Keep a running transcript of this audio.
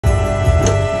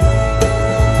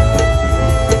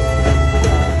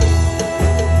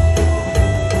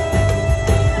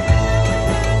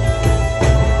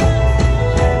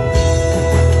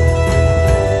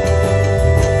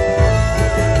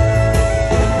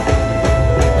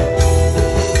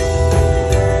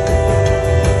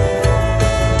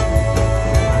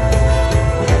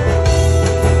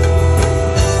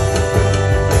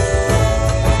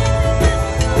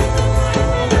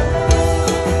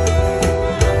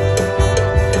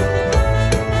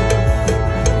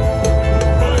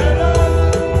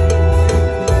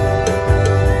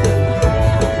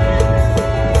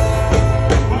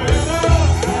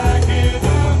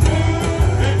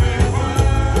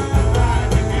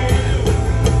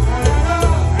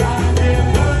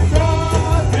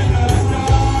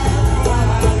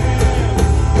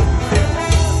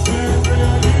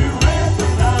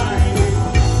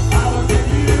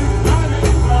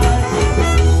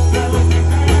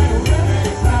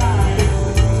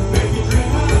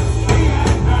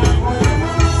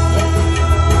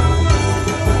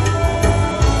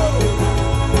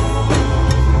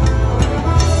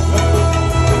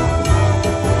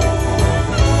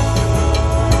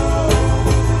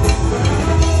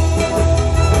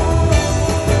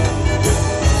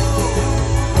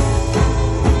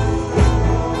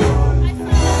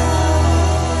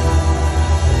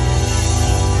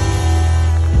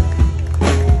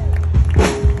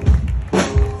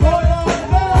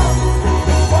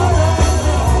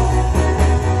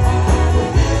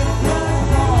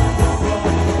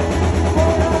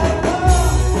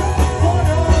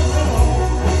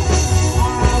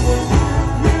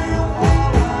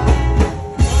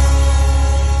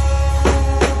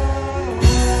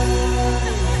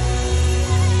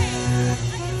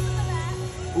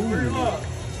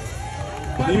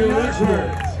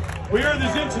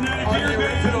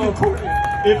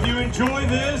If you enjoy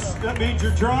this, that means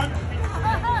you're drunk.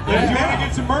 If you want to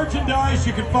get some merchandise,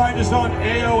 you can find us on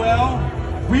AOL.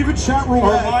 We have a chat room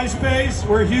or MySpace.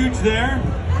 We're huge there.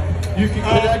 You can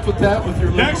connect with that with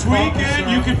your next weekend.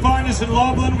 You can find us in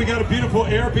Loveland. We got a beautiful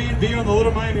Airbnb on the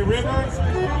Little Miami River.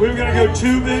 We're gonna go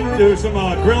tubing, do some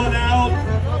grilling out.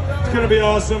 It's gonna be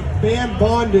awesome. Band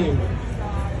bonding.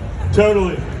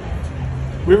 Totally.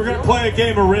 We were gonna play a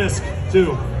game of Risk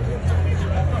too.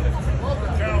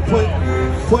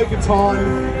 Play guitar.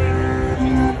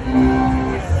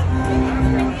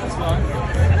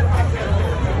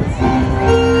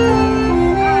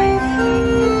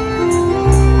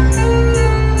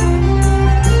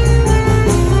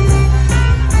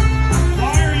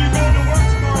 Why are you going to work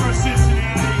tomorrow,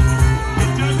 Cincinnati?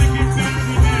 It doesn't get better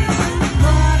than this.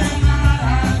 Friday night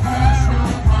at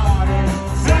National Party.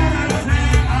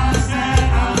 Saturday I said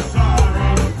I'm sorry.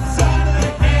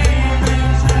 Sunday came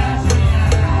and trashed me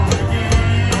out again.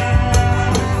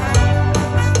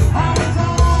 I was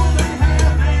only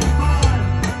having fun,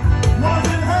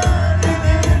 wasn't hurting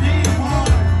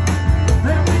anyone.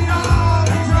 Then we all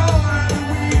enjoyed the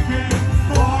weekend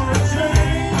for a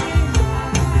change.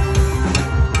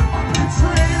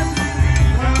 Trimmed it in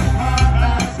the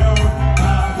hot zone.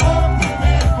 I woke the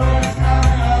midwest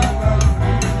coming up from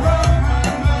me. Broke my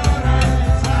motor,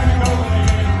 it's like going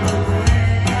in the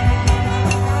rain.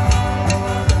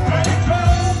 They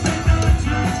told me not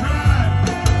to drive,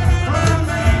 but I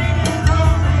made it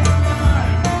over the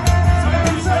line. They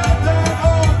said that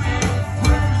only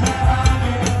proves that I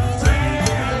didn't take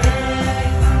it.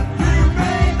 You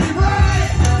made me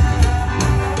right,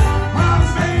 I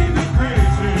made me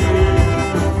crazy.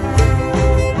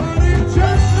 But it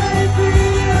just made me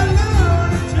a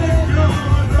lunatic. You're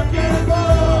looking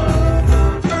for.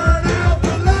 Turn out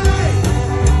the light.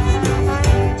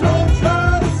 Don't try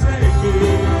to save me.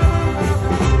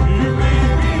 You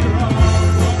made me wrong,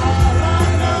 but all I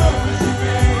know is you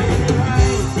made me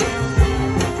right.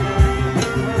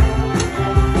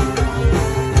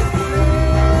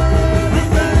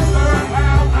 Remember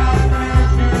how I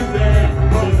found you there,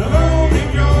 was alone in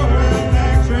your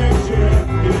electric chair.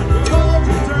 You told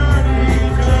your dirty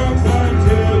jokes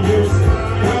until you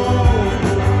smiled.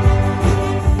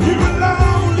 You were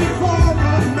lonely for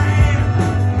a man,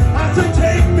 not to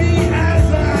take me as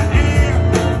I am.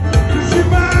 'Cause you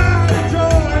might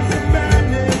enjoy some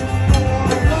madness for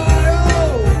a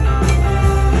while.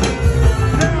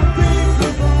 Now think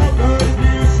of all the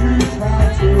years you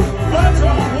tried to, but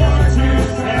don't want to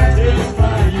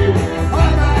satisfy you. I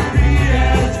might be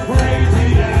as crazy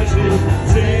as you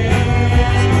seem.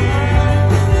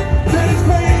 That it's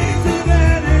crazy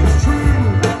that it's true,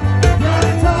 but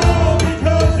it's all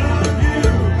because of you.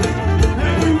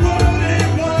 And we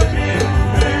wouldn't look at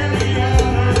any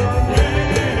other way.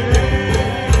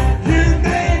 You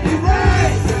made me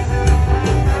right,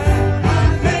 I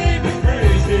made me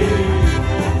crazy.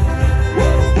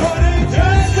 But it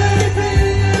just made me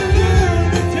a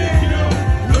lunatic you're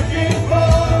looking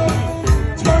for.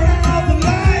 Turn out the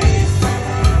lights,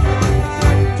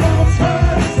 don't try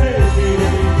to save me.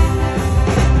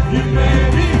 You made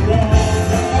me wrong,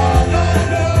 but all I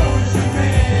know is you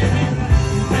made me.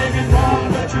 You made me wrong,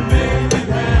 but you made me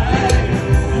right.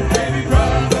 You made me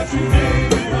wrong, but you made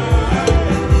me right.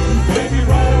 You made me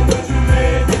wrong, but you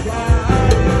made me right.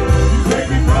 You made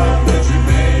me wrong, but you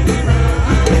made me right.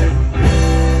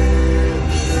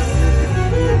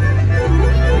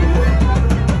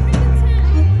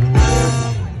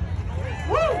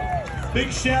 Big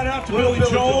shout out to Billy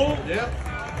Joel.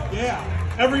 Yeah.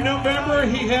 Every November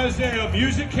he has a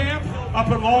music camp up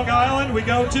in Long Island we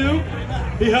go to.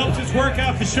 He helps us work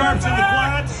out the sharps and the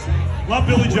flats. Love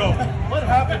Billy Joel. What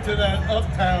happened to that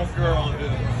uptown girl?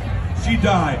 She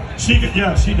died. She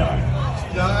died. She died?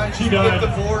 She died.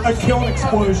 Get divorced? A kiln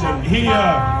explosion. He,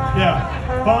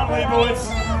 Von Leibowitz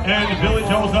and Billy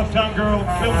Joel's Uptown Girl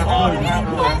killed explosion.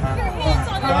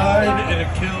 Died in a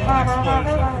kiln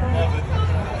explosion. Love it.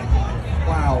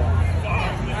 Wow.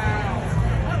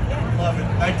 Love it.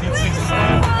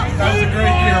 1969. That was a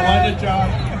great year, wasn't it, John?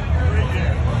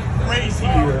 Crazy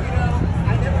year.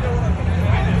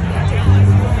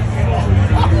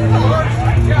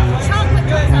 Chocolate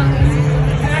goes on this.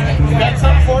 You got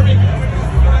something for me?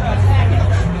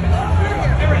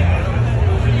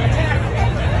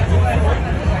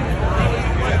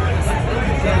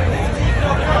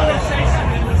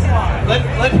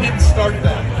 Let him start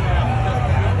that.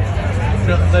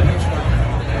 Let him start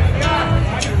that.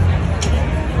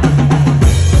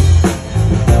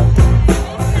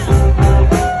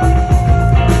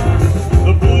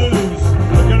 The blues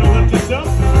are going to lift us up,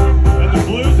 and the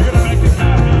blues are going to make us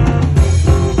happy.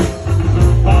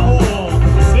 Follow along.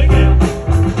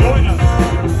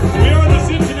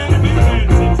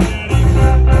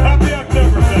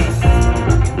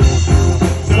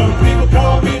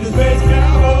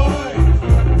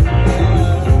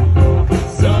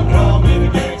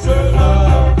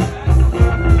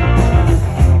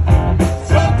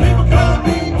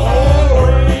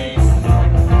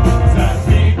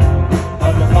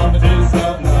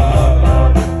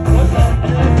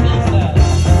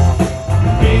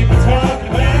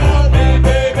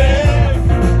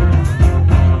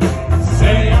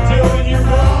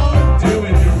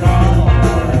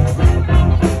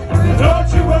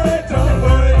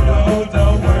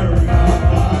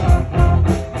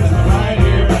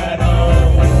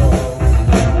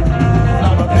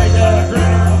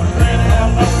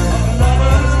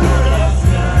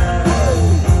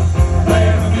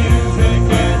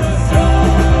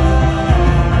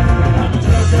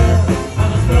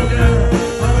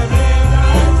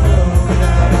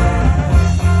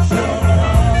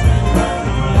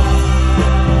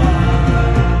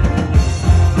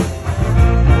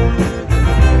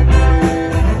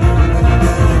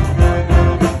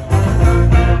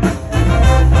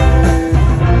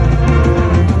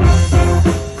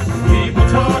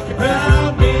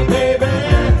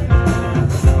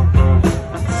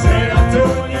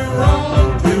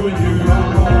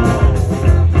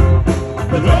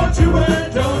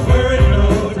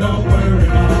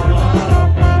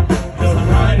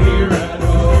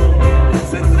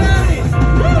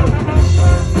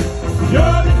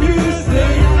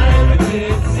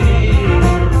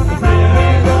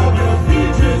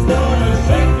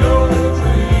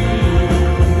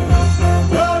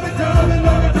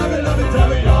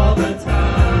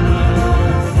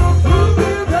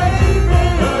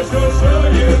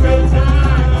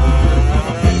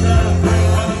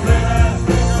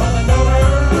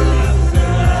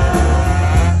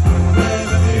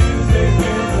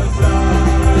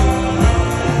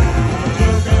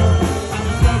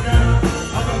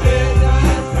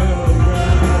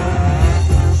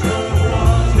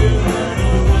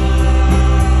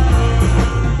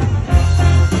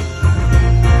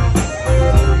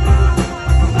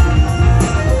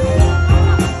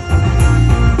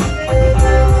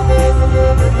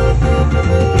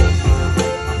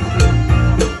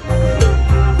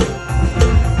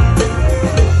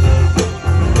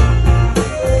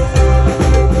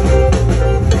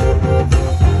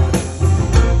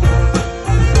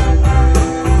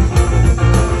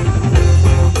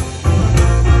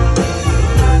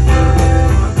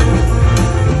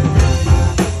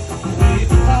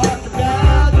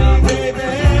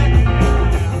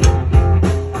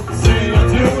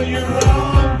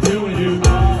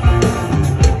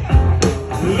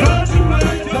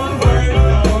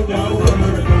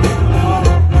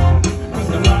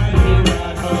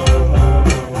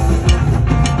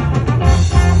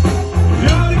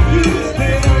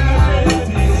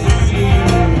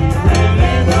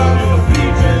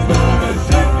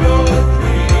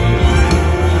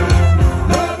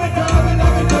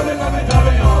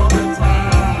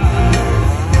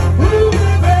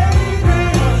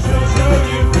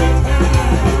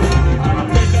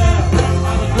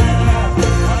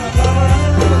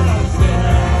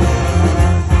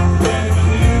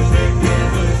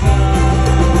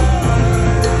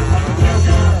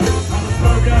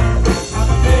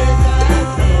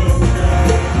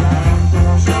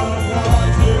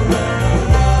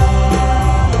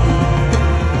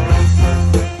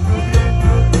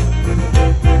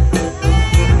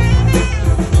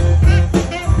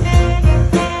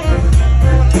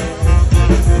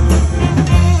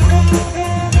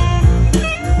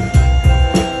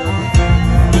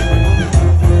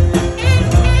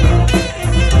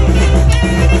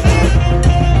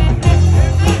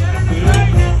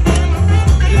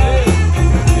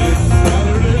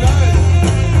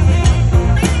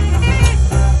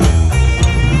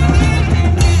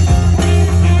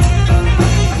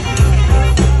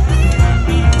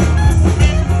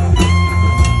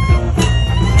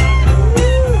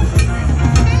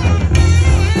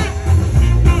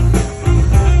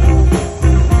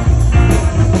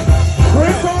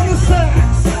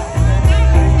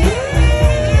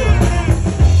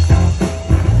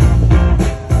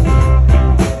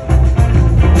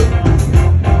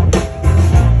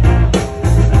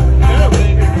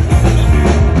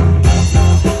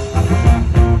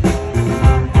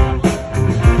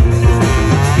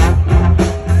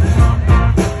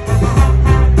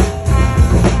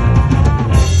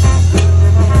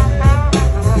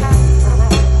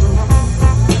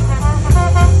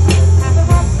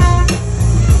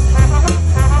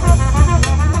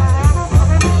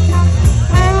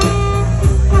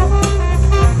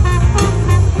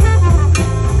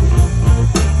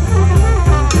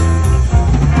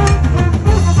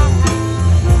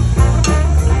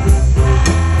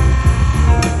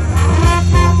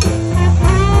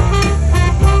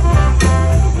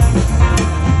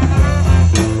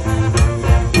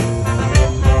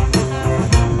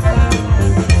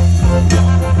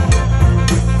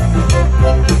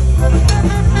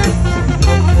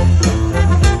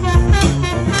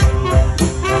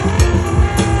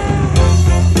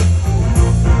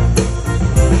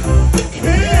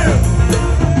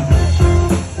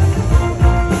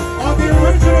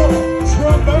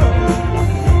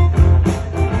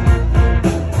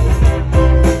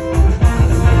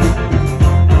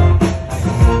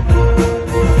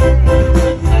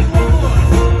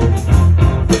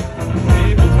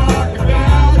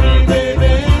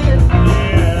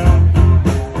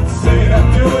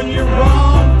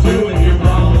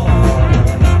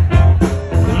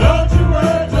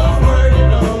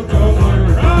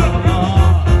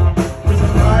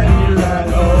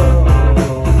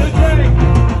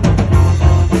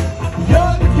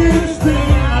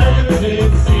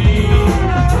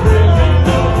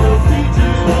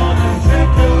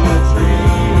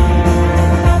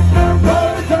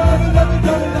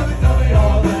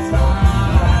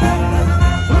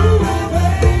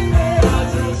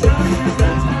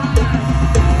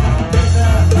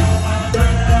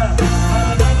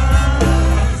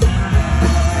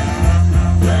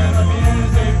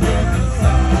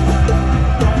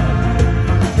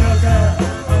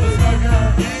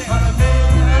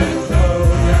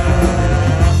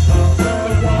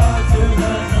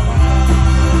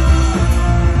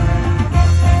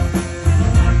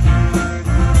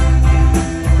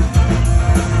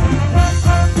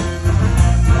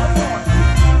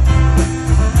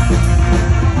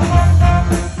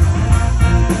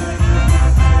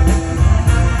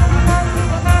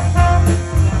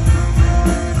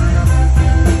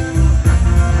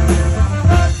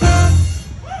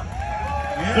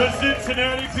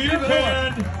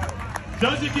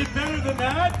 Does it get better than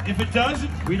that? If it doesn't,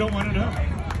 we don't want to know.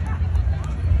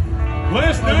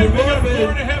 Last night we got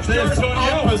 4.5 stars on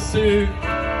Yelp. Opposite,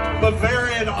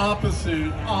 Bavarian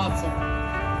opposite. Awesome.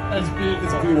 That's beautiful.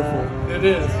 It's beautiful. It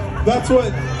is. That's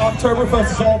what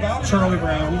Oktoberfest is all about, Charlie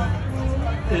Brown.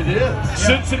 It is.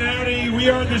 Cincinnati, we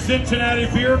are the Cincinnati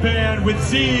Beer Band with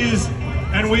Z's,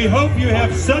 and we hope you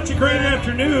have such a great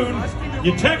afternoon.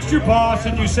 You text your boss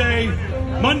and you say,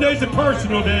 Monday's a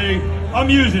personal day,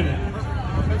 I'm using it.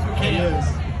 It is.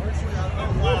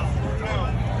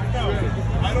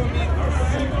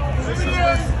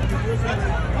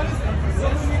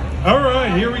 All right,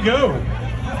 here we go.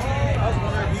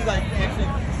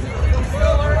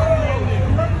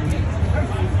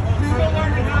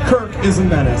 Kirk is a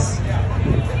menace.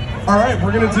 All right,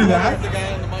 we're going to do that.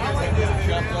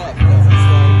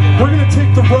 We're going to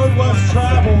take the road less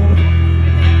traveled,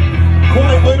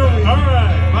 quite literally. All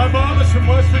right, my mom is from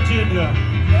West Virginia.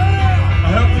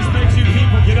 I hope this makes you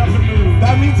people get up and move.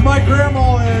 That means my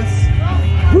grandma is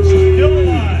Still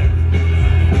alive.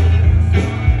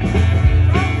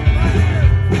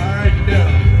 All right, go.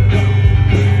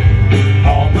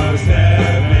 Almost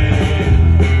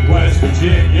heaven, West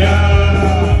Virginia.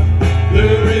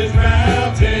 Blue Ridge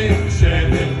Mountain,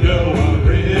 Shenandoah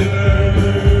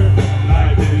River.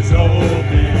 Life is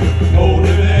open,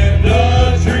 older than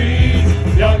the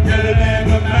trees, younger than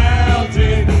the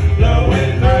mountain,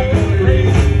 blowing like a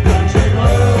breeze. Country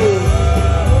road,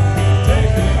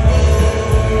 take me home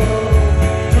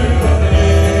to the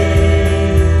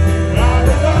place I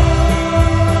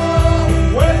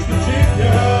belong, West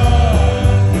Virginia.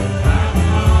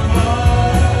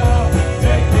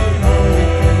 Take me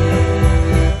home,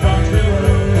 country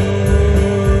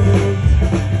road.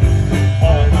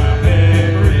 All my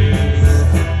memories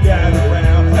gather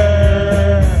round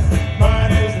her.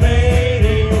 Mine is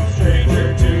lady,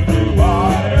 stranger to blue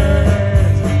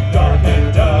waters. Dark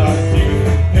and dusty,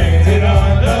 painted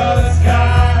on the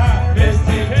sky.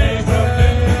 Misty days of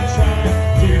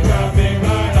moonshine, teardrop in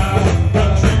my eye.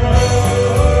 Country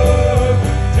road,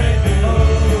 take me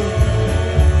home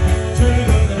to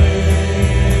the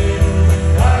place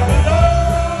I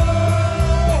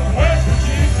belong, West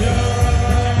Virginia.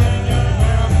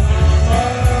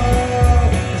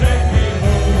 Take me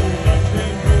home,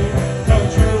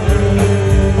 country road.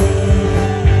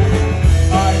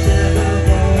 I hear her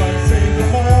voice in the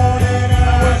morning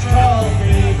hours call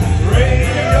me.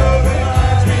 Radio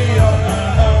reminds me of my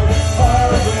home far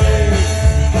away.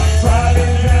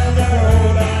 Driving down the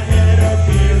road, I get a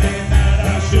feeling that I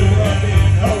should have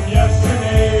been home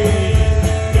yesterday.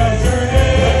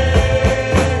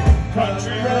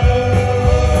 Country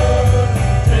road,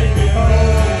 take me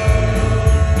home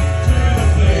to the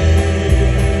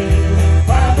place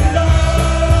I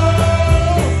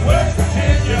belong, West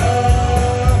Virginia.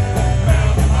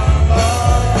 Mountain Mama,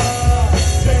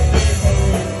 take me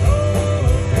home,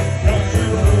 country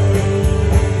road,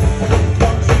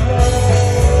 country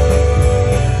road,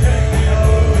 take me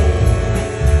home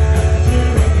to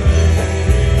the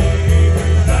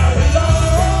place I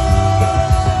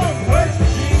belong, West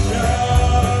Virginia.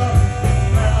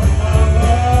 Mountain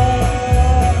Mama,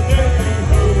 take me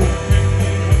home,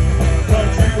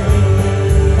 country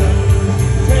road,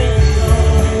 take me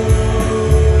home,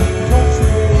 country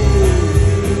road,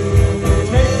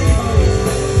 take me home.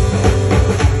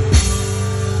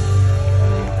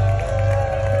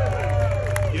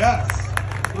 yes.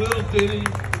 Little Diddy,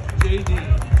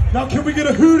 JD. Now can we get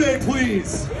a hooday,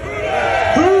 please?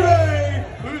 Hooday!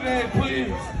 Hooday,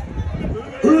 please.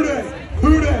 Hooday!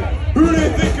 Hooday!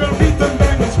 Hooday! Think gonna beat them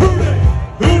Bengals? Hooday!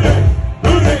 Hooday!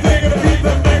 Hooday! Think gonna beat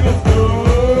them Bengals?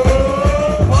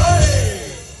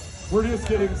 Hooday! We're just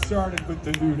getting started with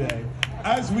the hooday.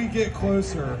 As we get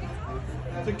closer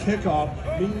to kickoff,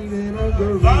 mean and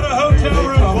Hungary. Lot of hotel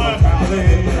rooms left.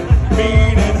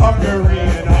 Mean and Hungary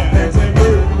and offensive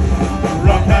move.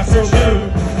 Rough passer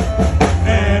shoot.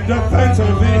 And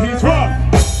defensively he's rough,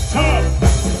 tough.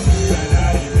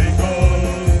 Cincinnati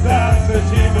Bengals, that's the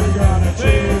team that's gonna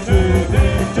change to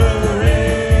victory.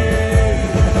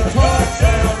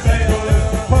 Touchdown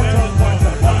Bengals, points on points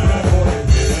on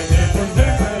points. Feeling it from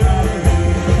Cincinnati.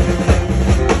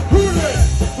 Hooday,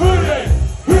 hooday,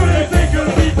 hooday, think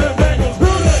gonna beat the Bengals.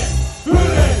 Hooday,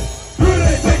 hooday,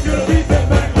 hooday, think gonna beat the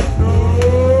Bengals. No.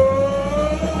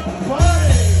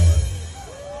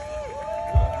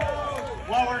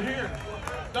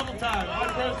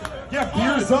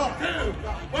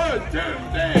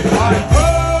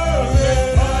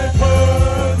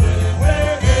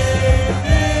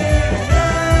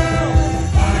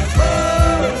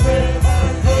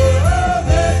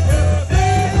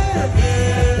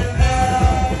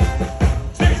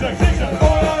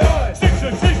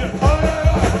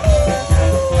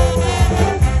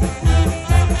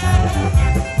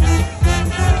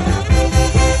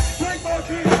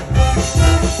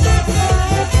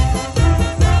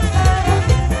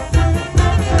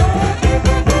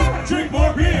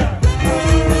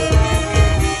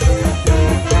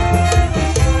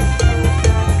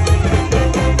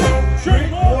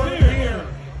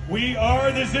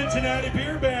 Cincinnati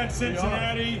Beer Band,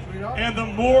 Cincinnati, and the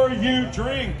more you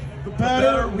drink, the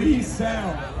better we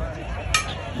sound.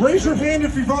 Raise your hand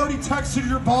if you've already texted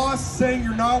your boss saying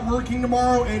you're not working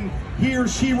tomorrow and he or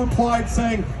she replied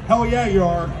saying, hell yeah you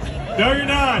are. No, you're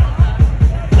not.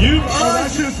 You've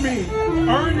That's just me.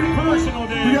 earned your personal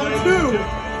day. You got two.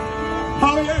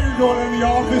 Hell yeah, you're going in the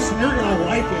office and you're going to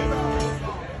like it.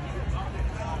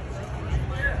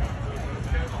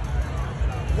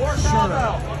 More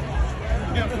cowbell.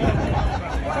 Yeah,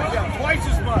 twice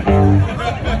as much.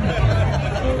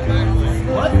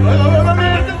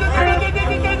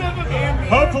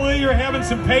 Hopefully you're having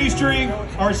some pastry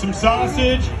or some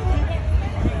sausage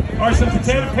or some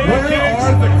potato pancakes. Where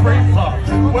are the cream puffs?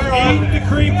 Eat the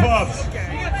cream puffs.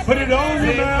 Put it all in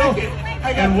your mouth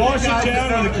and wash it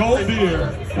down with a cold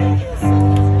beer.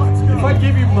 If I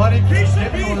give you money, can you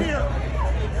give me one?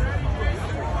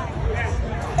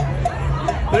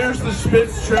 There's the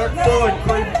Spitz truck full of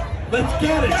cream. Let's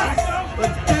get it.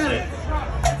 Let's get it.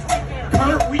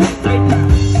 Kurt, we can take that.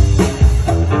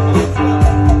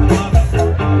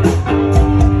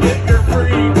 Get your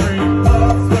cream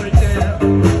puffs right there.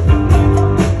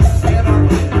 Get our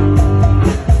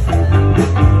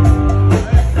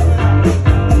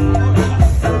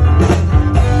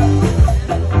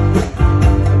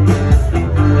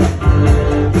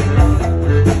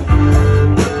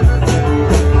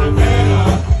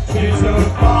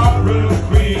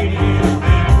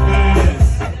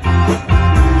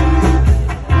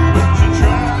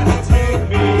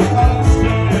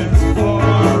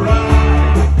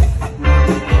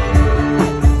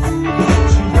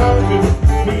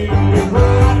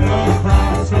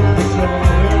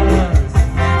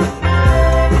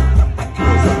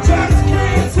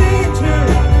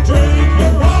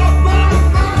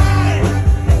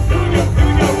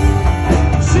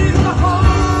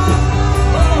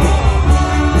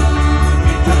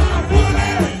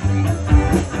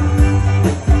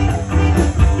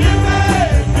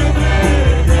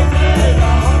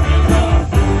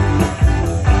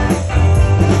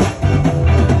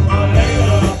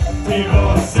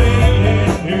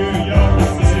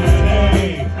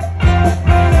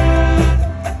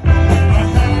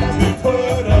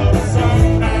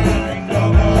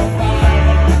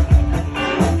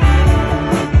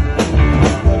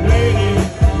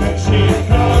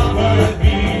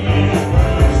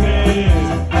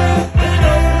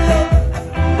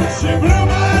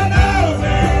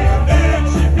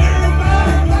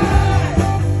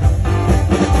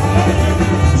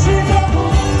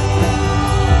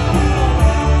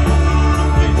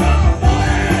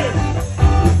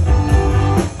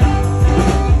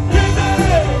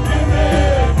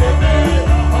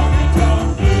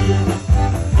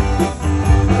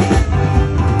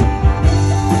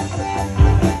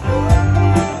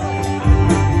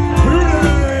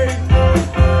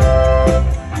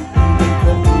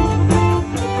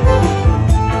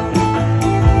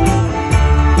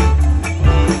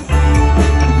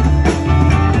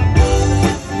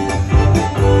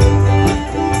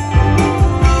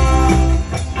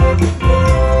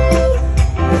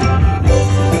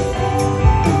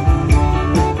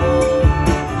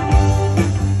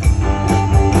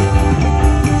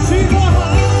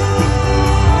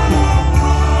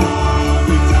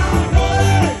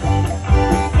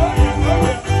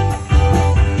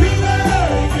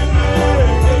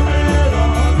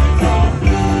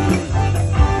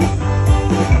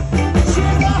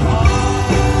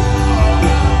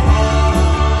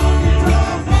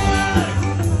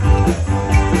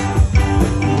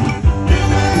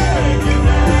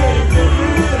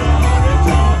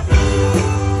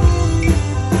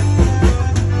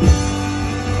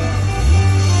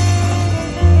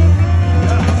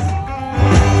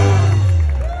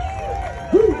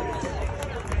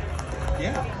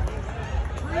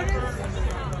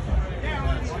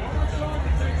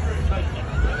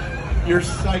You're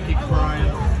psychic,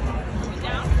 Brian.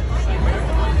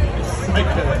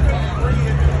 Psychic.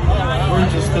 We're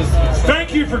just business.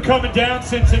 Thank you for coming down,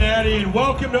 Cincinnati, and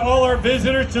welcome to all our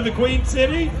visitors to the Queen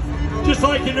City. Just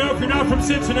like you know, if you're not from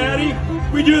Cincinnati,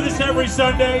 we do this every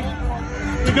Sunday.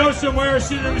 We go somewhere,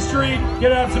 sit in the street,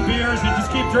 get out some beers, and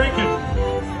just keep drinking.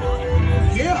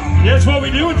 Yeah. That's what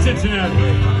we do in Cincinnati.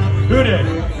 Who did?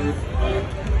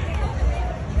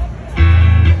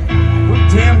 We're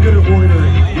damn good at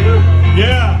ordering.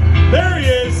 Yeah, there he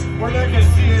is. We're not going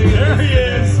to see it. There he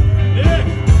is. Nick.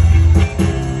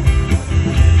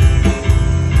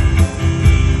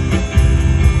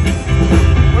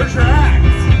 Where's your act?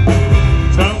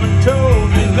 Someone told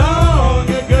me long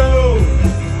ago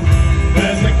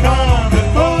there's a calm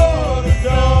before the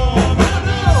dawn. I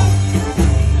know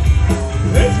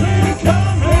it's been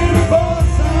coming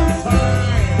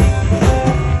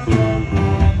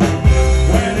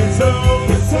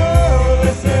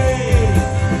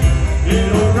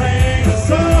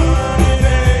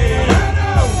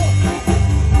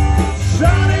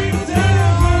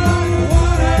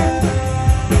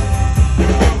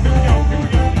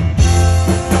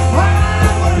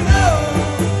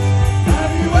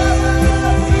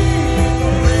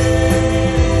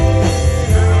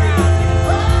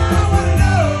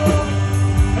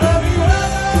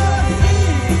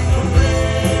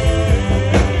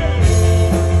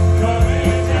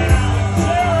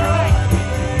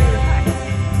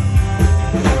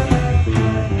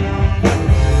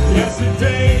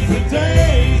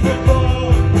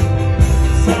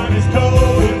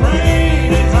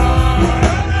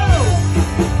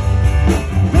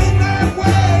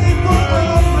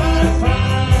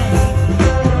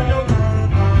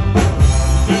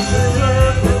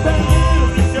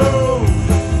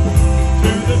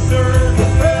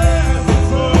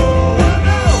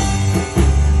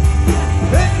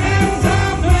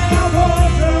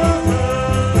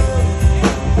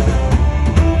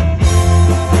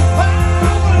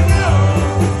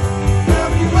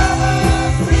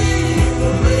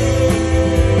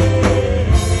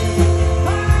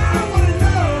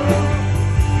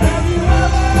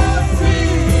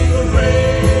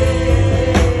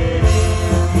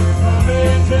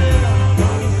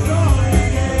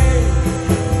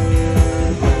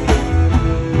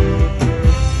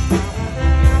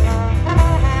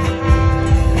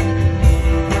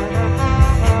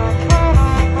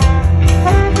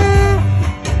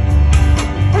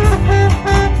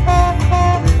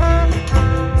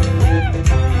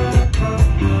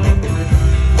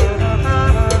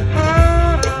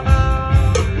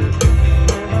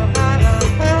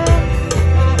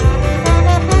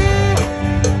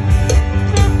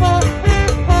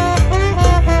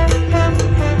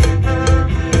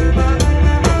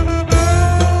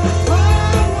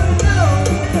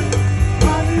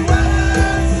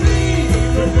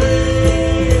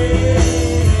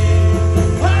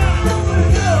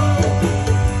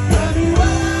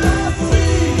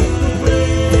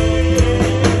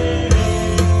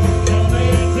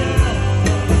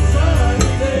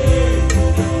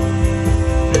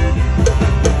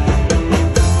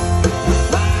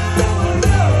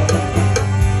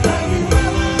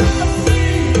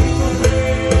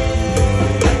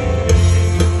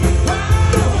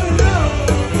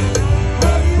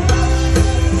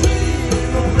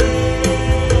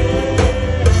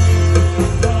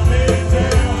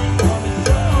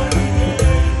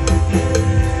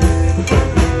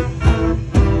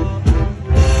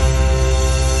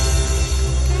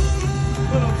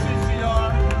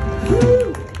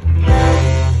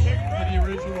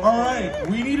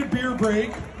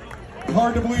break.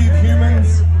 Hard to believe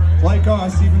humans like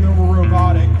us, even though we're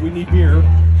robotic, we need beer.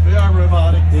 We are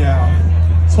robotic. Yeah.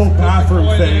 This whole bathroom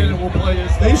Point in thing. and we'll play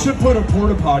his They song. should put a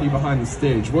porta potty behind the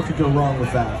stage. What could go wrong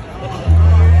with that?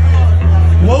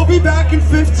 We'll be back in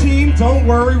 15. Don't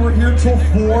worry, we're here till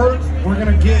 4. We're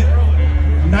gonna get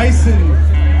nice and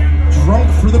drunk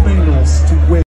for the Bengals to win.